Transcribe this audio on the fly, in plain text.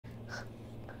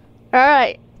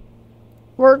Alright.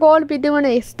 We're going to be doing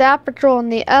a staff patrol in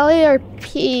the LARP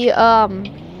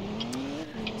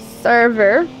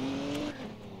server.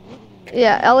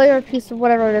 Yeah, LARP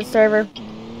whatever it is server.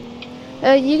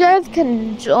 You guys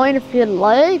can join if you'd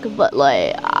like, but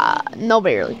like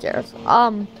nobody really cares.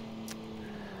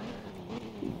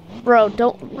 Bro,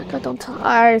 don't, oh my god, don't tell.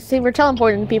 Alright, see, we're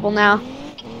teleporting people now.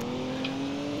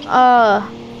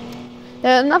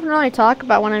 There's nothing really to talk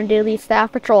about when I do these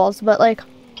staff patrols, but like,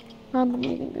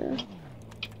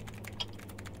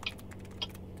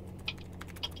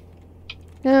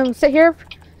 sit here.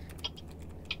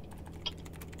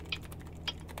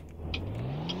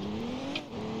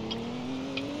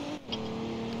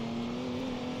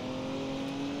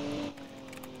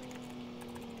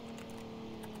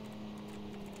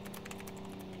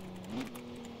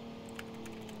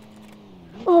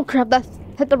 Oh crap, that's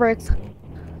hit the brakes.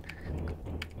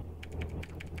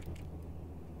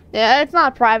 Yeah, it's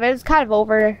not private, it's kind of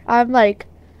over. I'm like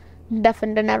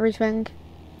deafened and everything.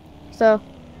 So,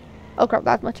 oh crap,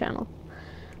 that's my channel.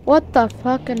 What the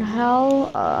fucking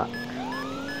hell?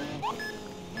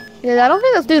 Yeah, I don't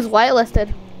think this dude's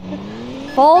whitelisted.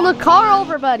 Pull the car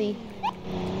over, buddy.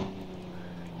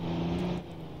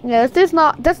 Yeah, this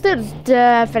dude's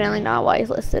definitely not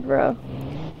whitelisted, bro.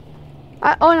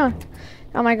 Oh no.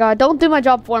 Oh my god, don't do my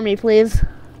job for me, please.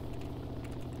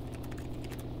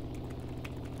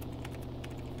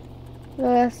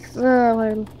 Yes,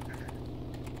 oh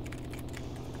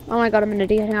my god, I'm an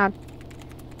idiot. Hang on.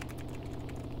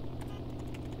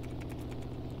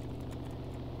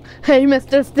 Hey,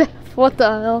 Mr. Steph, what the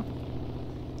hell?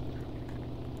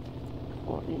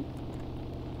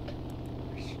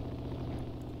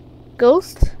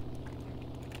 Ghost?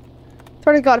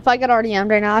 Swear to god, if I get RDM'd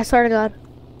right now, I swear to god.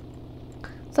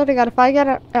 Swear to god, if I get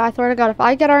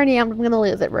RDM'd, I'm gonna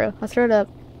lose it, bro. I swear to.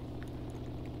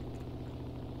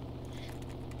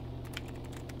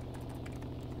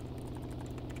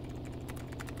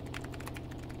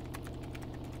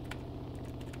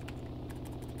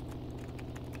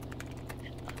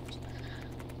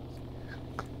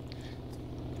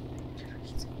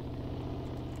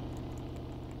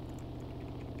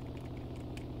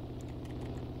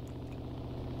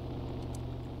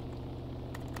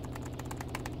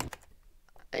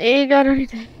 You got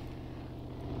anything?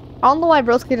 I don't know why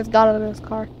Broski just got out of his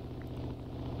car.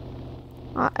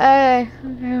 Hey,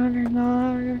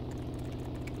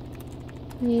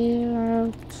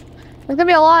 yeah. There's gonna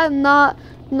be a lot of not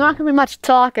gonna be much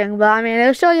talking, but I mean,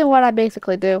 it'll show you what I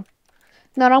basically do.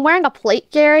 No, I'm wearing a plate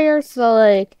carrier, so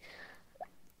like,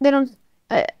 they don't.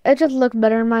 It just looks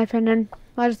better in my opinion.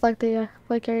 I just like the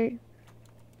plate carrier.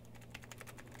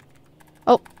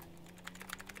 Oh.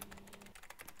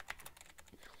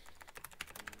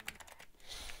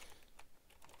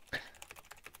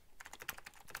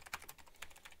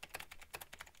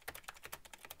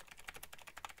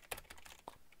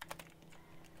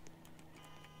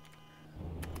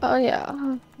 Oh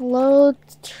yeah, load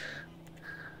to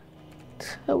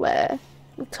where?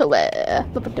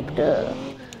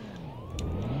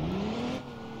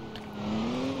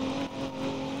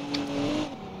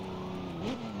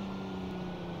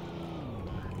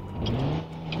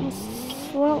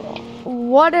 Well,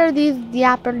 what are these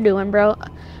yappers doing, bro?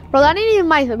 Bro, that ain't even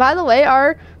my. By the way,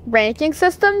 our ranking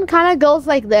system kind of goes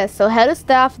like this. So head of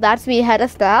staff, that's me, head of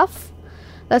staff.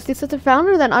 That's the assistant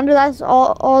founder. Then under that's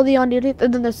all the on duty,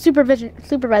 and then the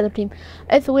supervisor team.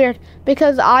 It's weird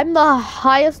because I'm the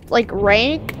highest like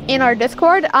rank in our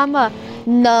Discord. I'm a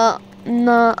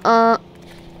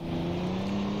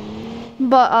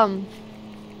but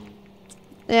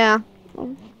yeah.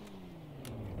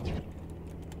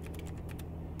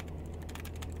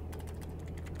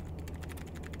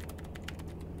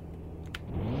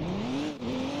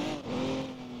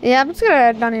 Yeah, I'm just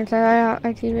gonna done into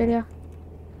IT video.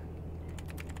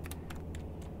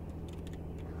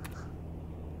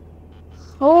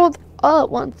 Hold up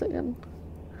one second.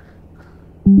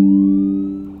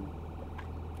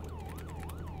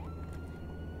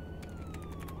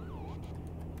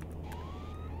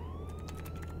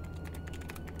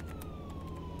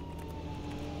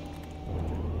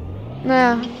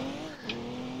 Nah.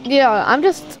 Yeah,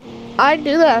 I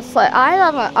do this. Like,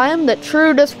 I am the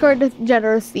true Discord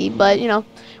degeneracy, but you know,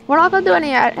 we're not gonna do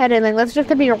any editing. That's just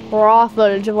gonna be raw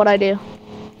footage of what I do.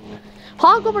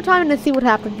 Honk one more time and see what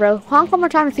happens, bro. Honk one more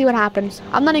time and see what happens.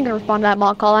 I'm not even gonna respond to that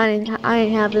mock call. I ain't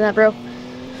having that, bro.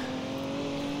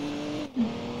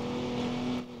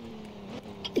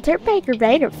 Dirtbagger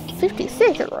Raider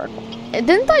 56.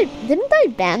 Didn't I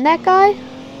ban that guy?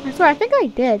 I swear, I think I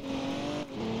did.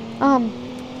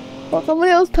 Well,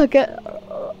 somebody else took it.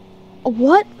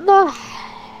 What the?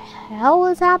 hell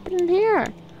is happening here?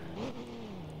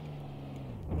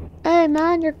 Hey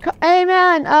man, your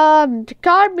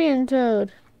car being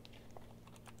towed.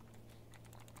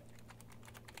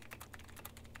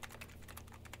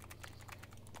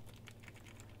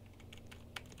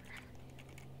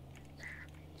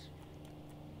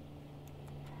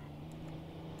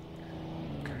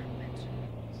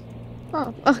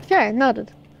 Oh, okay,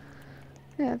 noted.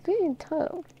 Yeah, it's being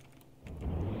towed.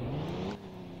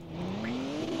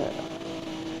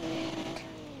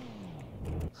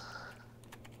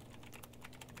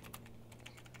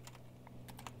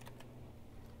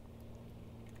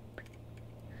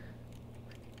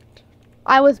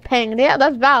 I was paying. Yeah,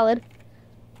 that's valid.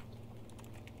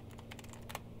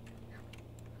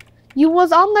 You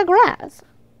was on the grass.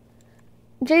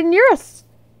 Jaden, you're a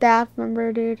staff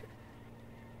member, dude.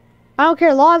 I don't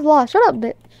care. Law is law. Shut up,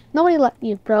 bitch. Nobody let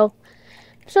you, bro.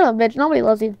 Shut up, bitch. Nobody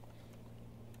loves you.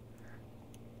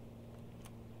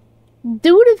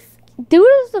 Dude is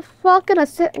the fucking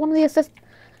one of the assist.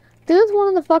 Dude's one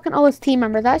of the fucking OST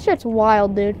members. That shit's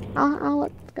wild, dude. I'll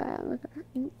let this guy out.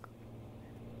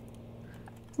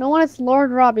 No one is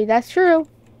Lord Robbie. That's true.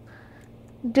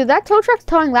 Dude, that tow truck's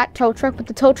towing that tow truck, but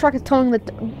the tow truck is towing the...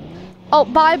 Oh,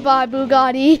 bye-bye,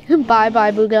 Bugatti.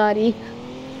 Bye-bye, Bugatti.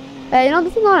 Hey, you know,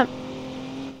 this is not a...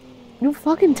 You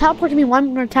fucking teleported me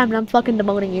one more time and I'm fucking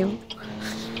demoting you.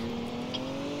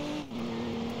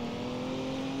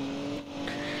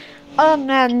 Oh,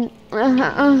 man.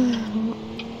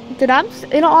 Dude,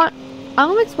 you know what? I'm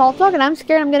gonna make small talk and I'm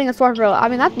scared I'm getting a sore throat. I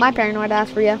mean, that's my paranoid ass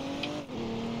for you.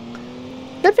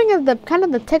 Good thing is the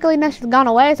tickliness has gone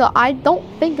away, so I don't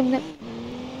think I'm gonna...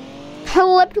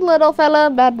 Hello, little fella,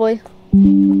 bad boy.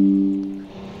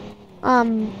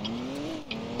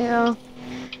 Yeah.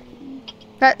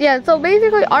 Yeah, so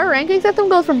basically our ranking system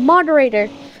goes from moderator,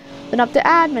 then up to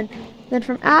admin, then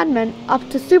from admin up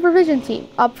to supervision team.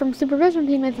 Up from supervision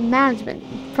team is management.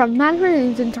 From management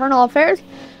is internal affairs.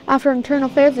 After internal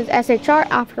affairs is SHR.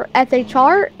 After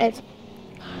SHR it's...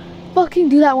 Fucking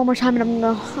do that one more time and I'm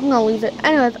gonna lose it.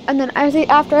 Anyways, and then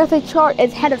after SHR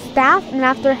is head of staff, and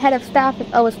after head of staff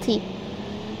is OST.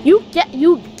 You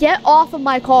get off of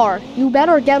my car. You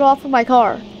better get off of my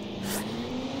car.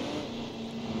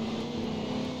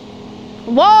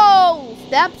 Whoa!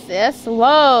 Step, sis.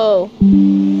 Whoa.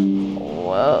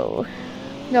 Whoa.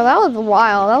 No, that was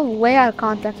wild. That was way out of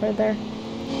context right there.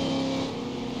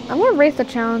 I'm gonna race the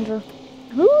challenger.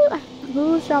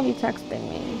 Who shall be texting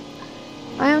me?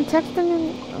 I am texting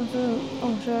him.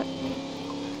 Oh shit.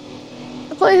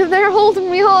 Please, they're holding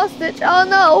me hostage. Oh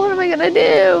no, what am I gonna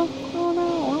do? Oh no,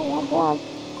 womp womp.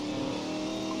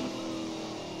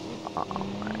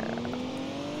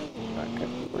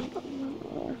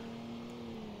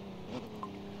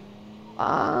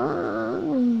 Oh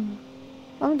man.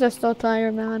 I'm just so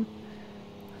tired, man.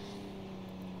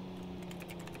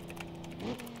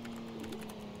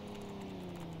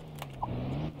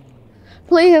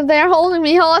 Please, they're holding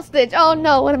me hostage. Oh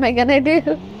no, what am I gonna do?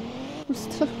 I'm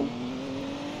still...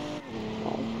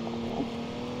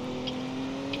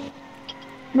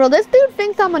 Bro, this dude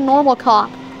thinks I'm a normal cop.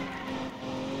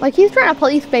 Like, he's trying to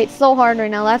police bait so hard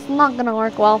right now. That's not gonna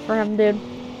work well for him, dude.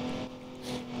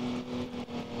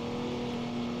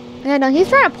 Yeah, no, he's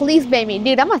trying to police bait me.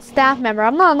 Dude, I'm a staff member.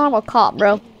 I'm not a normal cop,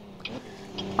 bro.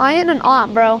 I ain't an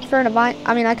op, bro.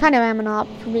 I mean, I kind of am an op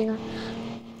for being a...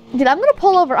 Dude, I'm gonna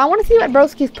pull over. I want to see what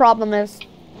Broski's problem is.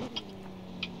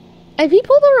 If he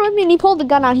pulled over with me and he pulled the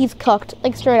gun out, he's cooked.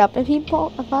 Like, straight up. If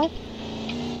I...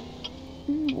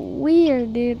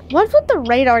 Weird, dude. What's with the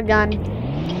radar gun?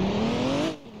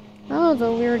 That was a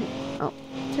weird... Oh,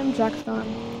 Tim Jack's gone.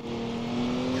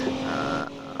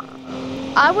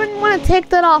 I wouldn't want to take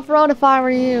that off-road if I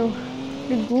were you.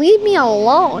 Dude, leave me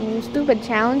alone, you stupid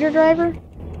Challenger driver.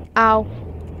 Ow.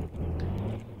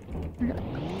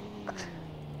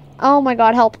 Oh my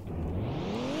god, help.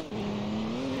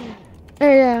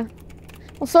 Yeah.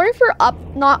 Well, sorry for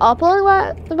not uploading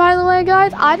that, by the way,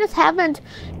 guys. I just haven't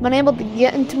been able to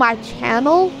get into my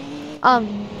channel.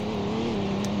 And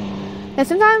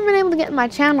since I haven't been able to get in my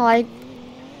channel, I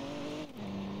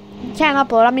can't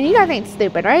upload. I mean, you guys ain't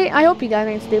stupid, right? I hope you guys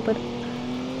ain't stupid.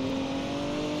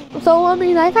 So, I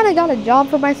mean, I kind of got a job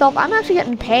for myself. I'm actually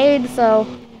getting paid, so,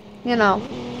 you know.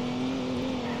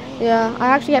 Yeah, I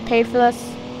actually get paid for this.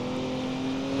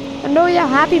 And oh yeah,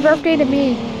 happy birthday to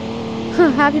me.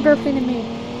 Happy birthday to me.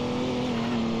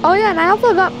 Oh yeah, and I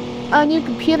also got a new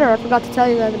computer I forgot to tell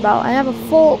you guys about. I have a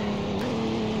full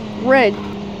rig.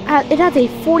 It has a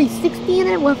 4060 in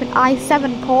it with an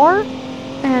i7 core.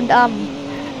 And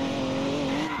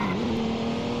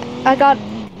I got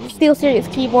SteelSeries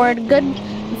keyboard, good,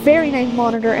 very nice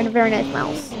monitor, and a very nice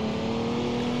mouse.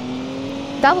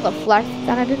 That was a flex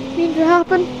that I didn't mean to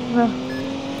happen.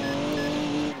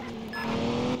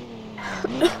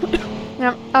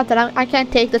 No, not that I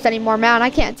can't take this anymore, man. I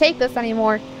can't take this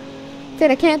anymore. Dude,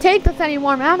 I can't take this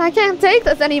anymore, man. I can't take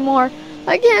this anymore.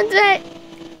 I can't take.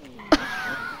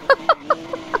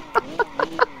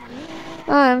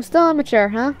 I'm still immature,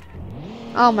 huh?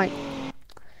 Oh my.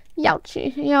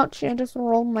 Youchie, youchie. I just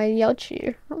rolled my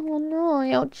youchie. Oh no,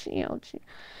 youchie, youchie.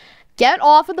 Get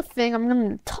off of the thing. I'm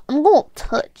gonna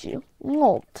touch you.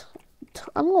 I'm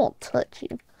gonna touch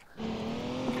you.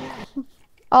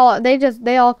 Oh,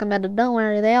 they all committed. Don't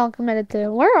worry, they all committed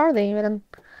too. Where are they even?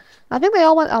 I think they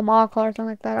all went a mock or something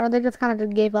like that, or they just kind of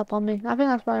just gave up on me. I think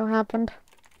that's probably what happened.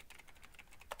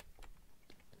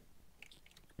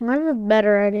 I have a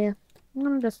better idea. I'm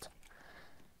gonna just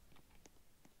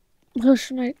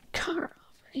push my car over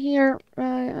here.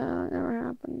 Never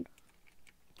happened.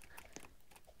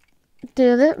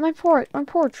 Dude, my poor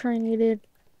trainee dude.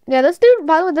 Yeah, this dude.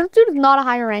 By the way, this dude is not a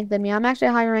higher rank than me. I'm actually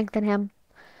a higher rank than him,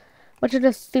 which is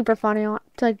just super funny.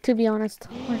 To be honest,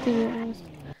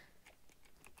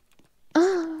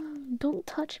 don't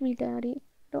touch me, daddy.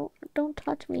 Don't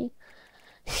touch me.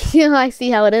 You know, I see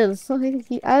how it is.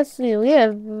 I see.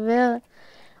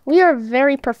 We are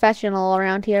very professional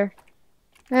around here.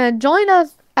 Join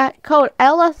us at code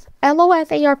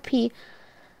LOSARP.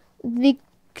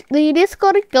 The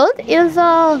Discord code is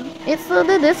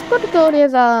the Discord code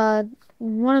is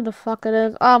what the fuck it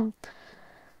is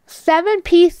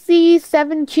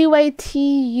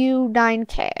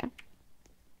 7PC7QATU9K.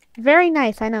 Very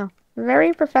nice, I know.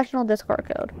 Very professional Discord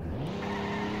code.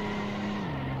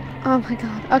 Oh my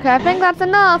god. Okay, I think that's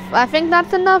enough. I think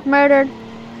that's enough, murdered.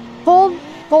 Hold,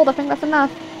 I think that's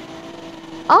enough.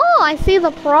 Oh, I see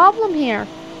the problem here.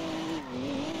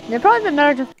 It'd probably been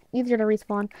better, just easier to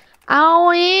respawn.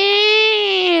 Ow!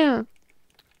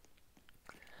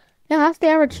 Yeah, that's the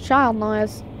average child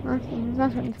noise.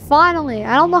 Finally,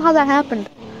 I don't know how that happened.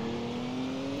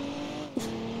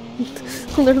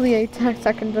 Literally 8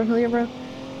 seconds earlier, bro.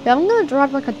 Yeah, I'm gonna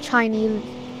drive like a Chinese.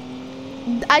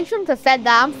 I shouldn't have said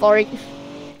that. I'm sorry.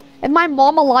 Is my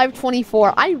mom alive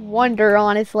 24? I wonder,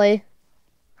 honestly.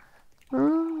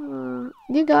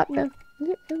 You got the.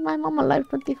 Is my mom alive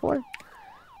 24?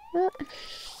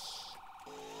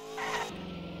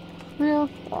 Well,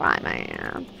 right,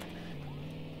 man.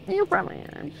 You probably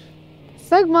are.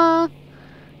 Sigma.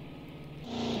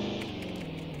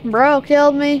 Bro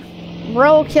killed me.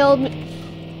 Bro killed me.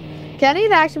 Can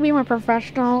he actually be more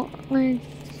professional? Like,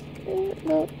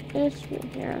 the issue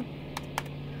here.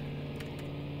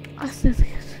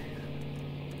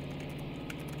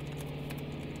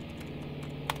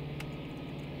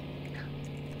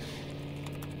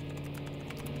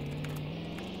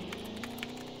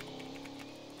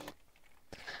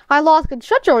 I lost.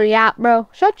 Shut your yap, bro.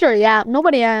 Shut your yap.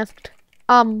 Nobody asked.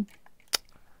 Oh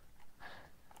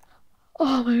my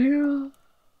god.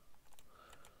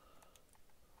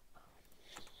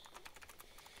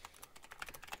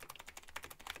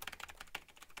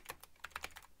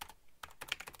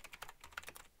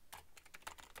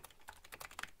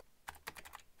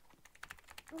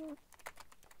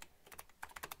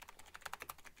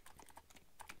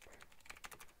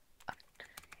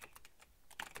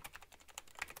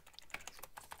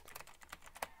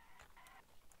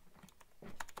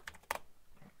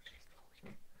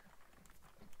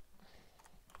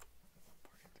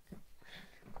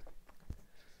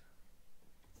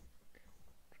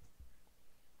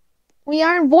 We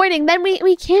aren't voiding, then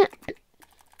we can't.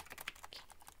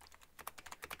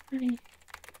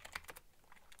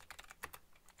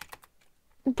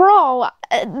 Bro,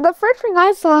 the first thing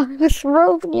I saw was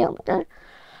Rose Neil.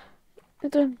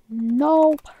 There's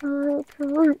no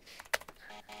purpose.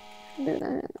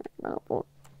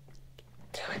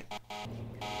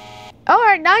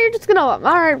 Alright, now you're just gonna.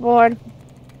 Alright, board.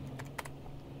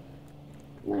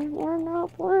 We're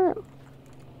not playing.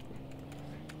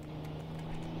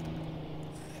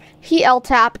 He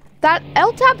L-tap. That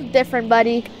L-tap is different,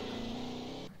 buddy.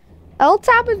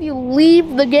 L-tap is you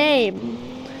leave the game.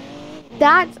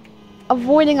 That's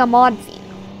avoiding a mod scene.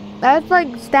 That's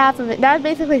like that's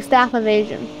basically staff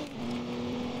evasion.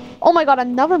 Oh my god,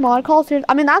 another mod call series.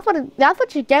 I mean, that's what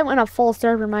you get in a full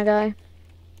server, my guy.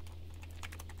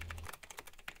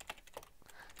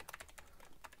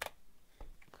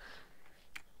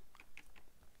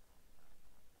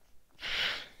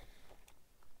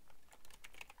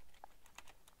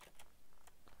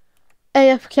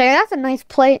 AFK, that's a nice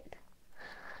plate.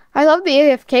 I love the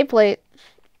AFK plate.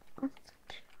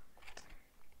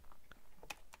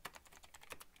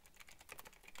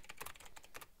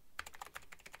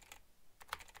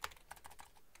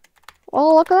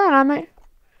 Oh, look at that, I might.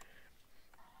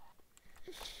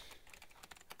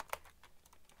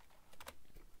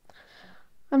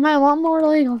 I might want more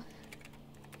illegal.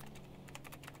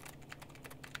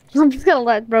 I'm just gonna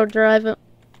let bro drive it.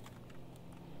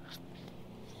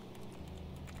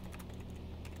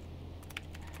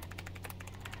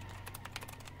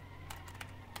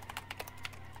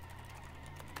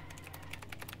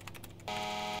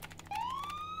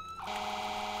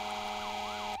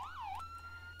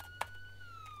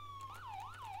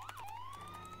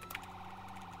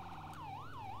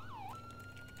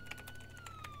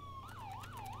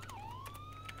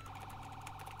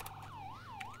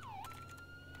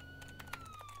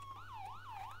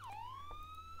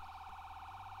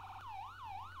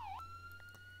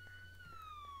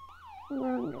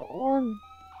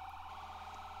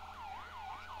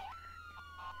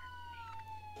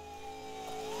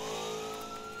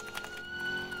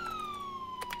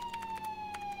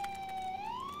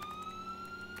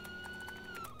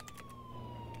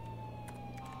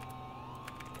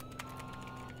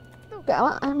 Okay,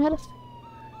 I'm headed.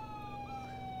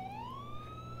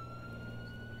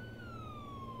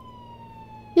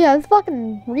 Yeah, this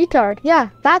fucking retard. Yeah,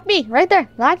 that's me, right there.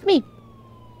 That's me.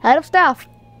 Head of staff.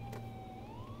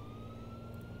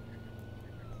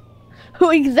 Who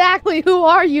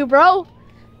are you, bro?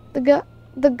 The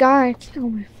guy. Oh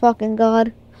my fucking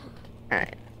god.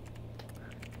 Alright.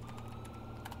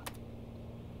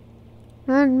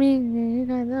 Not me, you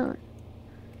guys know it.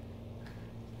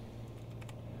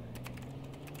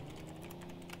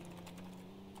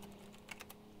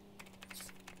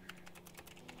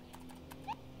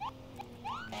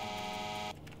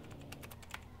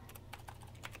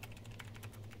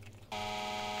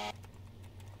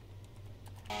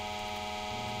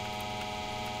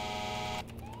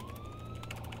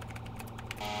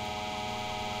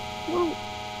 Well,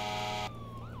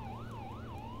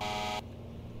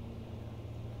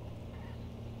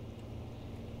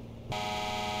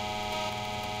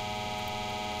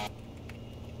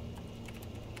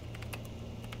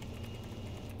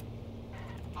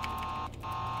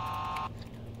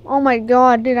 oh my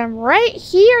god, dude, I'm right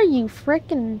here, you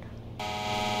freaking.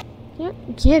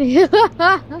 Get it.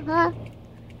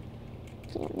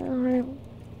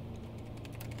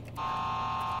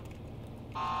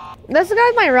 This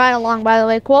guy's my ride along, by the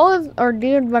way. Quoll is, or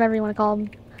dude, whatever you want to call him.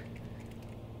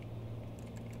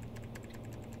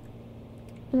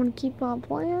 You want to keep on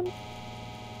playing?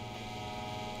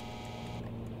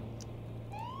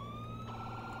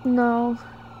 No.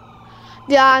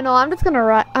 Yeah, I know. I'm just gonna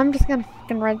ride. I'm just gonna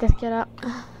fucking ride this kid up.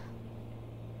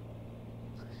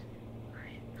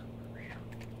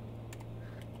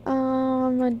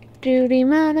 I'm a duty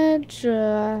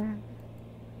manager.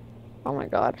 Oh my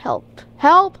god, help.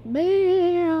 Help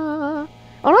me! I'm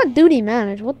not duty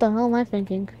manager. What the hell am I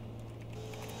thinking?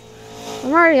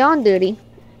 I'm already on duty.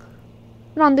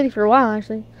 Been on duty for a while,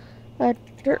 actually.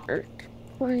 Dirt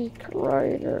bike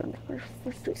rider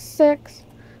 56.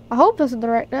 I hope this is the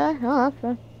right guy. Oh, that's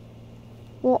fine.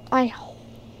 Well,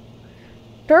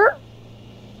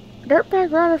 dirt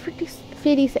bike rider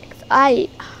 56.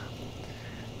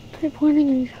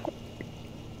 Pointing.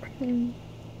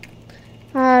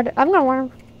 I'm gonna warn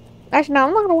him. Actually, no,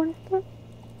 I'm not gonna warn him.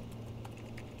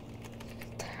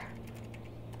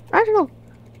 Actually, no.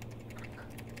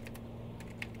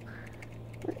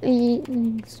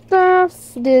 Eating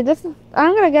stuff. Dude, this is.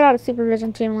 I'm gonna get out of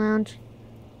Supervision Team Lounge.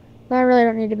 I really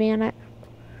don't need to be in it.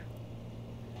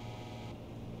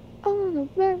 Oh, the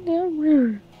back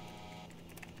there.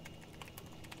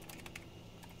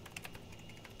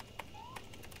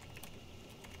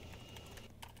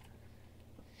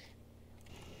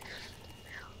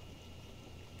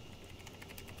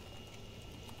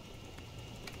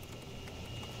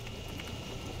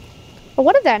 Oh,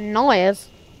 what is that noise?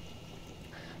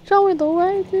 Show me the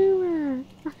way to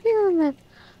I feel that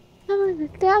I'm the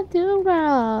down to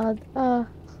road.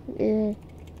 Yeah.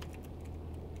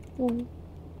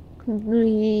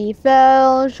 We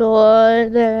fell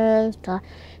short this time.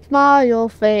 Smile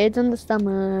fades in the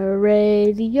summer.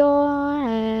 Raise your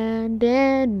hand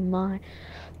in mine.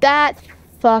 That's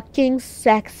fucking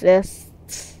sexist.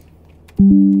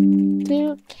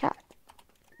 Two cat.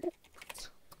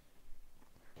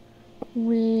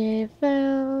 We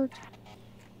fell.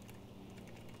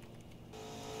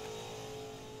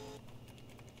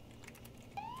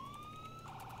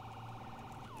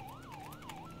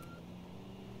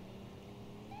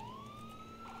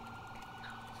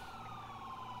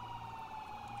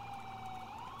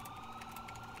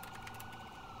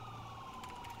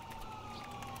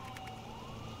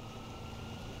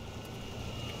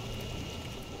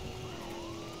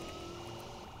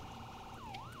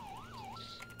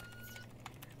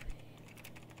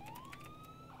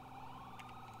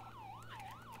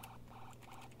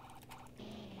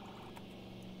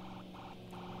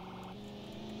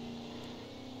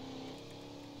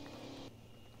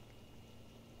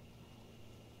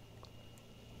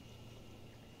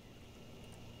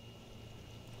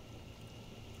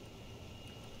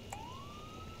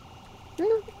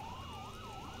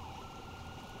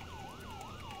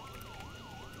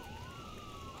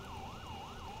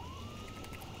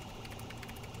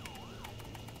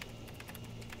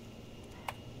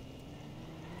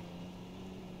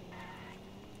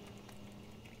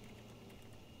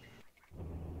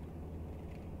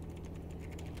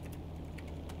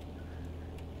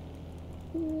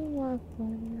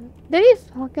 Did he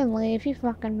fucking leave? He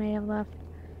fucking may have left.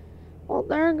 Well,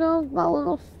 there goes my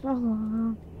little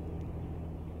fella.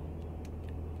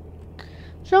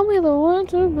 Show me the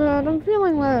winter bed. I'm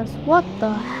feeling this. What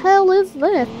the hell is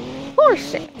this?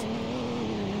 Horseshit.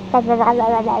 I'm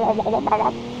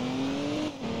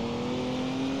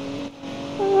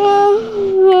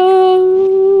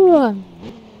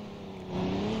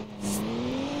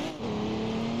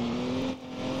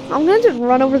gonna just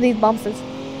run over these bumps as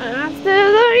fast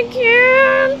as I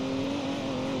can.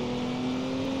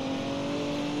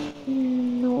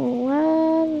 No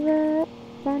weather.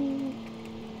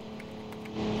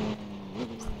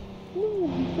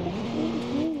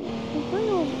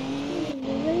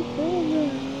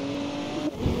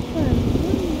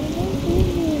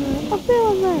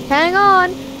 Hang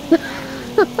on.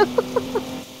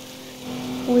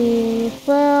 We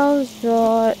fell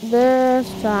short this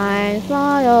time.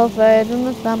 Smile fades in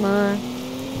the summer.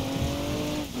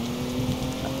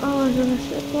 Oh, this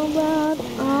shit so bad.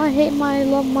 Oh, I hate my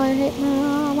love, my hate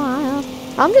my.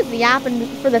 I'm just yapping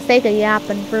for the sake of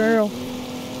yapping, for real.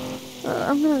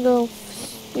 I'm gonna go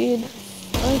speed.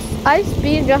 I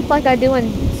speed just like I do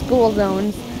in school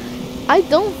zones. I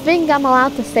don't think I'm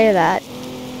allowed to say that.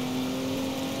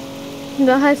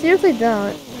 No, I seriously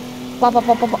don't.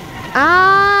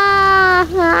 Ah!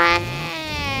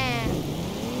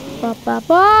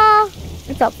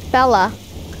 It's a fella.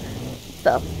 It's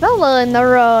a fella in the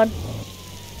road.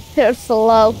 You're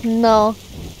slow. No.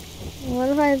 What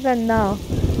if I said no?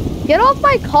 Get off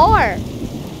my car!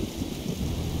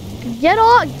 Get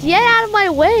off! Get out of my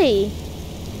way!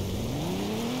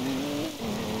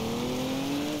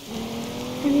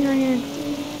 Come here, here.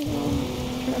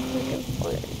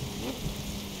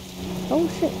 Oh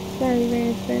shit! Sorry,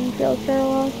 man. Springfield,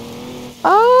 Sherlock.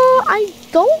 Oh, I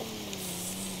don't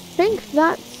think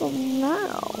that's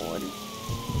allowed.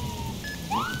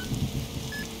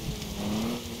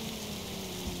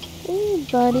 Hey,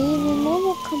 buddy, the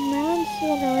mobile command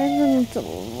center isn't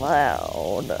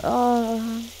allowed.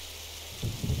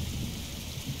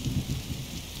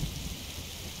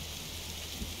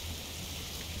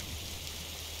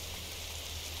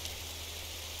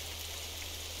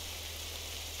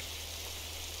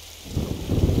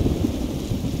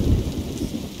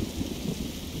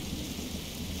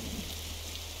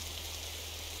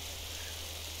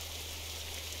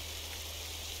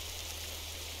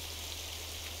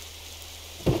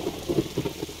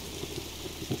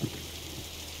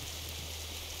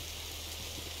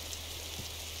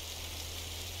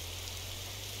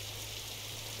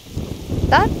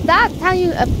 That's how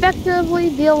you effectively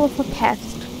deal with a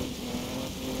pest.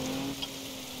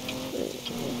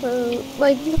 So,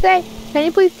 like you say, can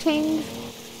you please change?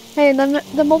 Hey,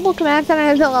 the mobile command center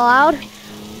isn't allowed,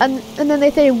 and then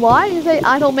they say why? You say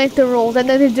I don't make the rules, and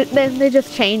then they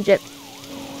just change it.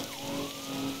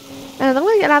 And I'm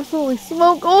gonna get absolutely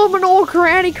smoked. Oh, I'm an old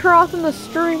granny crossing the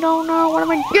street. Oh no, what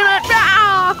am I gonna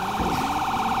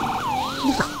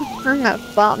do? I'm gonna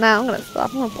stop now. I'm gonna stop.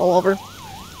 I'm gonna pull over.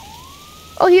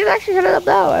 Oh, he's actually headed up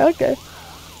that way. Okay.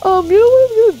 You know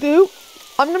what I'm gonna do?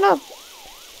 I'm gonna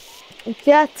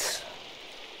get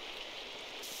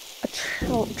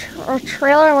a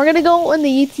trailer, and we're gonna go in the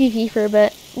UTV for a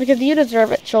bit because you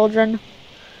deserve it, children.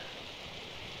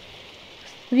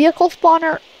 Vehicle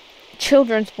spawner,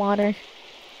 children spawner.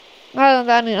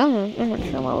 I mean, I'm gonna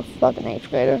chill out with fucking 8th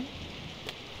grader.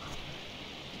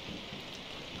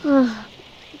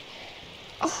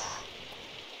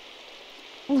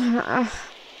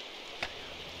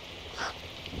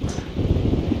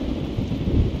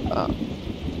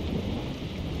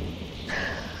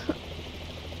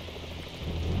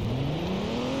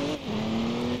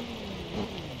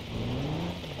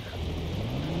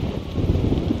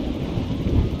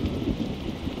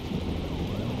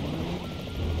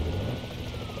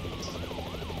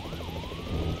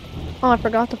 Oh, I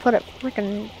forgot to put it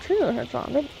freaking trailer hitch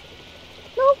on it.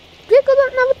 No, vehicle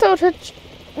doesn't have a tow hitch.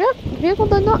 Yep, vehicle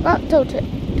does not got tow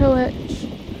hitch.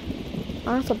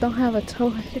 I also don't have a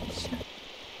tow hitch.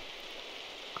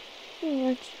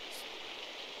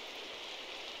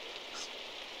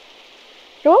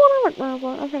 Do I want to have a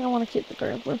Grappler? I think I want to keep the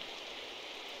Grappler.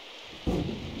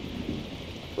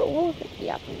 But we'll look at the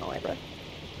app in Noibra.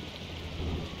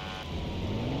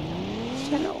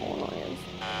 Center, Illinois.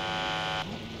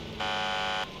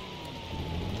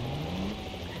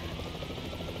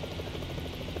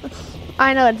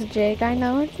 I know it's Jake. I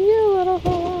know it's you, little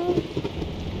fella.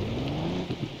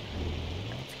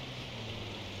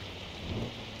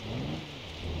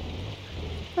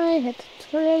 I hit the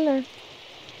trailer.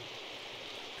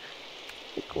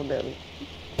 Cool, dude.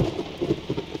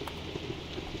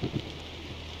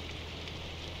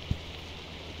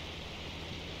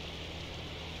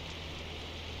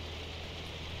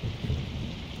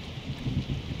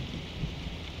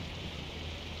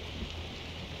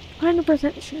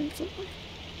 100% chance of life.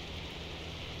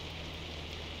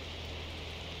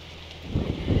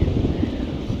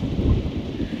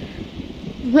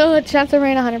 No, chance of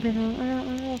rain 100%.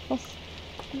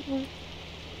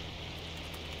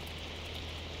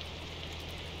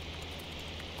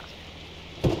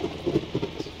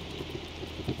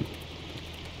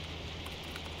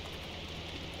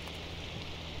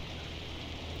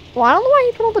 Well, I don't know why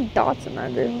you put all the dots in there,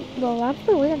 dude. Well, that's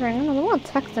pretty weird right now. I don't want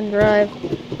to text and drive.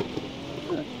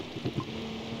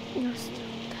 You're still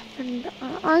different.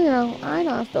 I know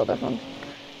I'm still different.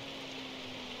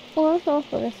 Well, that's all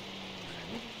for this.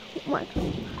 Oh my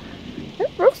god.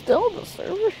 This broke still the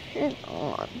server shit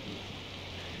on.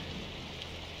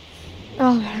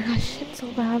 Oh man, I got shit so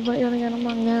bad, but yet again, I'm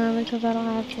not gonna because I don't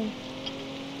have to.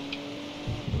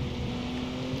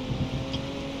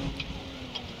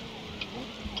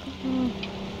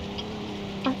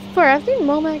 I swear, I've seen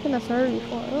Momac in the server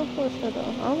before. I don't know where though. I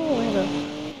don't know where though.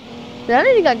 Dude, I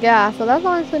already got gas, so that's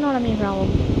honestly not a main problem.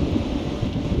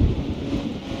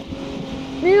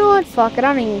 You know what? Fuck it.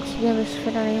 I don't even give a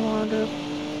shit anymore, dude.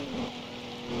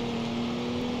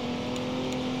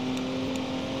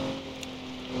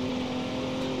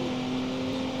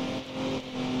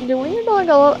 Dude, when you do like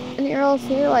an ERLC,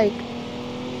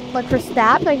 like for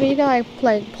staff, like you can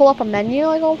like pull up a menu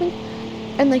like open,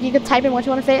 and like you could type in what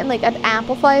you want to say, and like it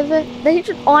amplifies it. Then you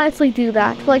should honestly do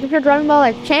that. So, like if you're driving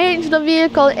by, like change the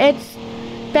vehicle, it's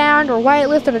banned or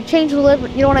whitelisted, or change the livery.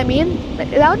 You know what I mean?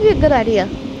 That would be a good idea.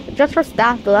 Just for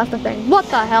staff, though. That's the thing. What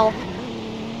the hell?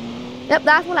 Yep,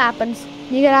 that's what happens.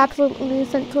 You get absolutely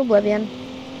sent to oblivion.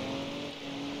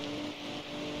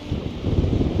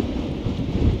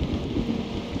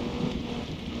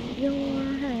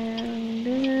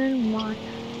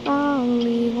 I'll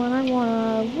leave when I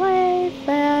wanna wait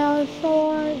fell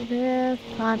short this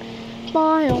time.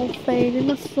 My old fate in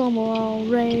the summer, I'll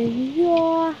raise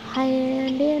your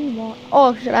hand in one.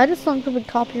 Oh shit, I just sung something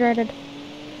copyrighted.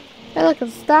 Hey look,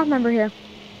 there's a staff member here.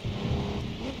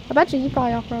 I bet you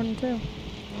probably off-roading too.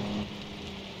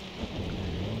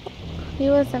 He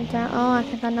was sometime. Oh, I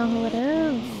think I know who it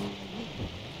is.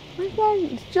 My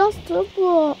friend, it's just a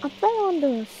found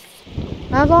this.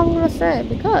 That's all I'm gonna say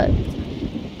because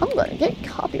I'm gonna get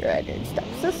copyrighted stuff.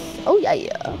 Oh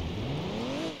yeah.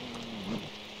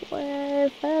 Way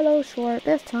fellow short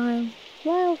this time.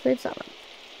 Wild Fate 7.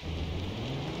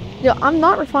 Yo, I'm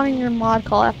not refining your mod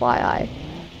call, FYI.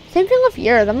 Same thing with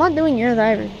yours. I'm not doing yours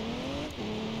either.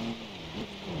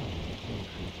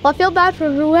 Well, I feel bad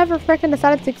for whoever freaking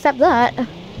decided to accept that.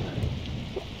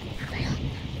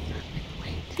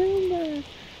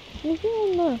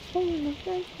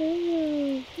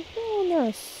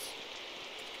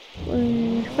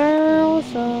 We fell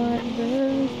short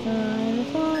this time. The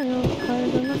fire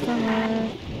was in the summer.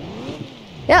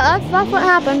 Yeah, that's what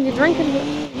happened. You're drinking.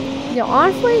 Yo,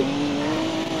 honestly,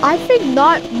 I think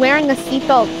not wearing a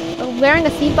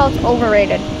seatbelt's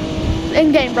overrated.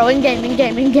 In game, bro. In game.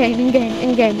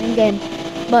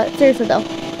 But seriously though.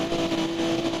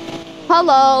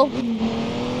 Hello.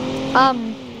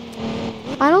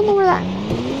 I don't know where that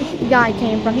guy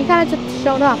came from. He kind of just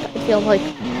showed up. It feels like.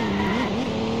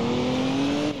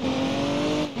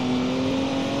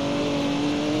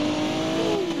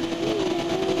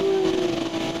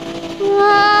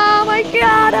 Oh my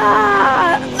god!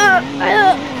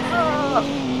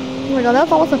 Oh my god,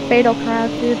 that's almost a fatal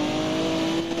crash, dude.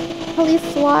 Police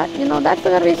SWAT, you know, that's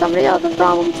gonna be somebody else's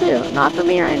problem too. Not for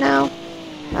me right now.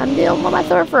 I'm dealing with my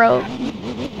sore throat.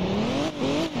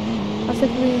 That's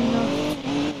like really enough.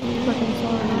 Fucking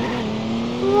sore.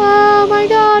 Oh my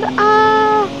god!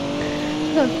 Ah!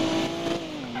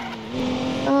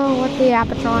 Oh, what's the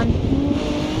Apatron?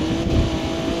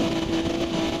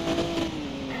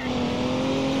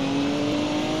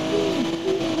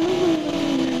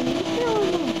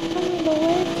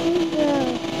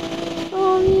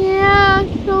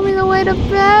 Show me the way to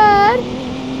bed.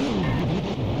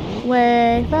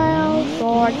 Way fell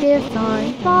short this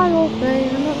time. Fire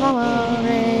fade in the summer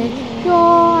rain.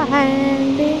 Your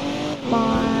hand in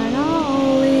mine.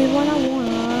 I'll leave when I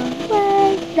wanna.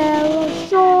 Way fell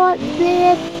short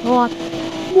this time.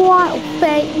 Wild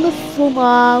fate in the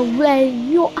summer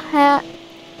rain. Your hand.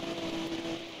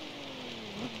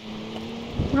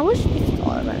 I wish you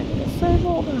thought of anything to say.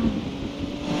 Hold on.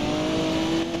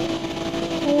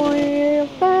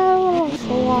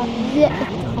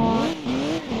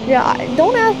 Yeah,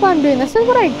 don't ask what I'm doing. This is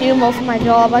what I do most of my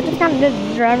job. I just kind of just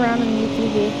drive around in the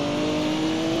UTV.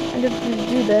 I just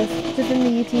do this, just in the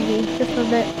UTV, just for a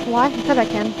bit. Why? Because I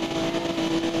can.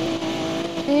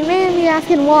 And you may be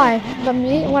asking why, but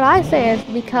me, what I say is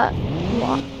because.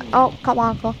 Oh, come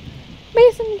on,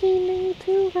 Mason Gaming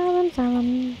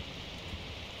 2007.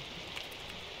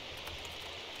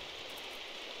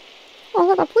 Oh,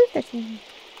 look, a police station.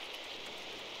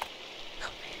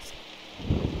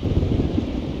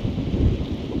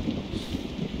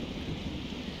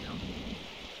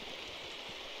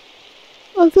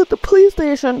 I was at the police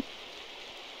station.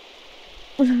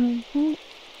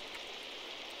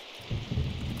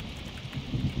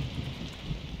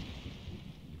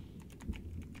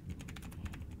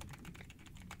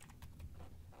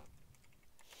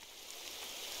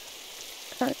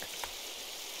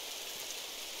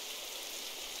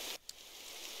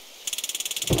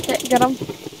 Okay, get him.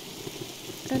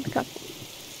 And cuff.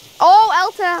 Oh,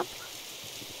 L-tap.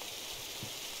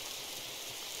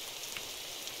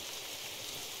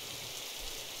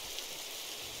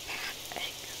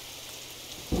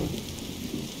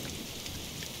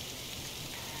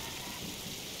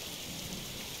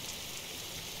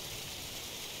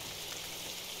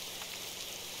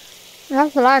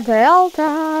 That's what I say,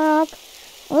 L-tap.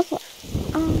 What's what?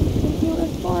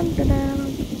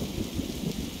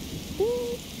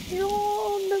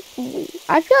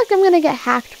 I feel like I'm gonna get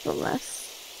hacked from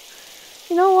this.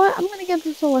 You know what? I'm gonna get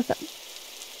this one with him.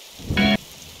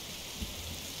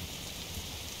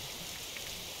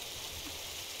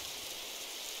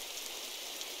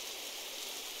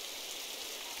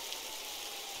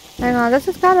 Hang on, this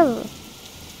is kind of...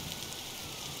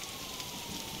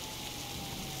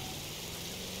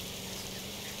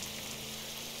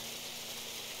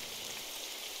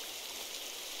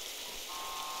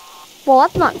 Well,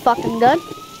 that's not fucking good.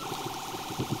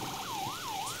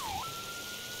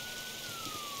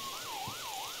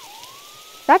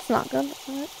 That's not good.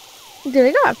 Dude,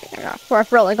 we gotta for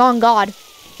really, on God.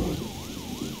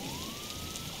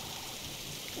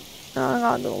 No, I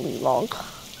gotta do a lead log.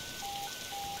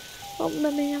 Oh,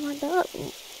 let me have my dog.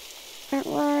 Can't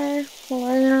lie. Well,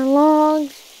 there are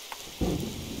logs.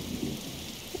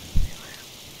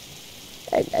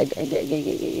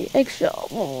 Eggshell.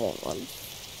 One.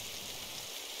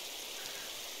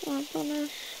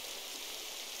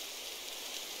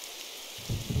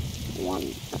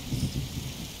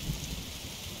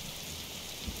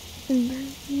 And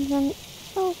then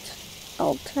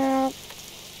I'll tap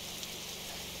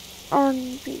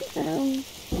RBM.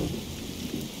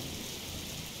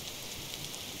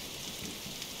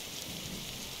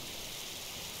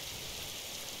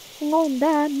 No,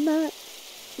 that nut.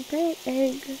 Big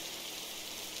egg.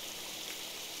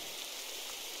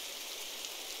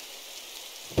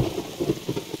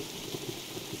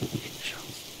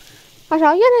 Actually,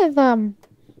 I'll get his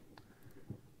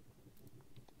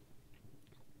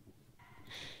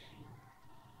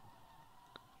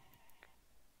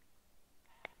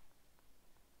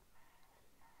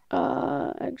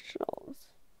eggshells.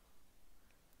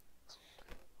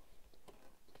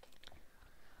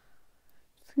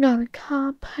 Got a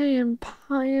copy and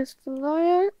pious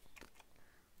desire.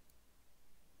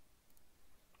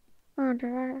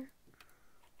 Okay.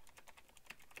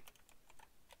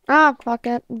 Ah, fuck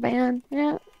it. Ban.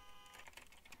 Yeah.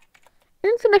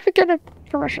 Insignificant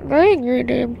information. I agree,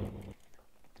 dude.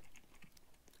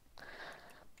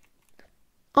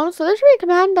 Honestly, there should be a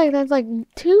command like that's like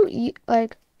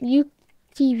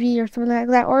UTV or something like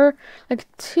that, or like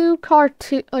two car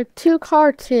two. You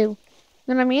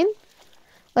know what I mean?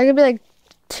 Like it'd be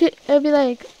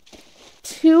like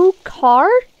two car.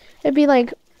 It'd be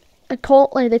like a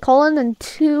they colon and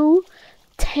two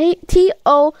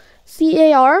TOCAR,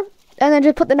 and then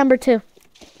just put the number 2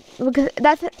 because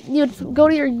that's you'd go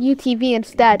to your UTV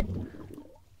instead.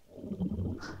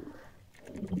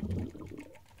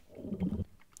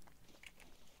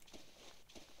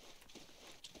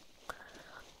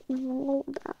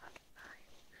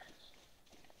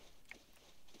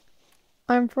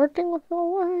 I'm flirting with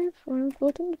your wife. I'm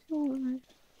flirting with your wife.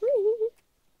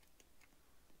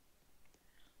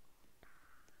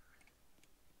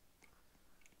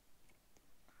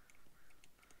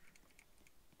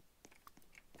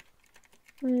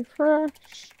 Refresh.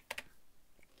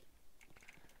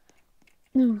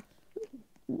 No.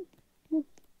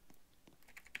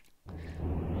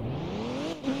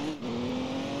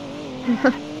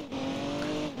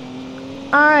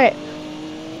 Alright.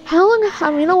 How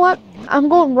long? You know what? I'm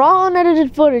going raw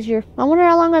unedited footage here. I wonder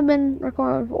how long I've been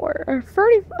recording for.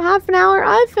 30, half an hour?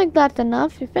 I think that's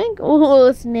enough. You think?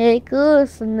 Ooh, snake. Ooh,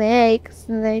 snake.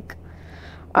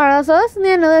 Alright, so that's the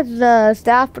end of this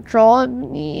staff patrol.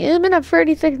 It's been a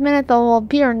 36 minutes of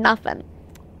pure nothing.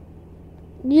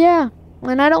 Yeah,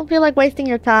 and I don't feel like wasting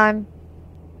your time.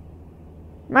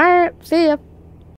 Alright, see ya.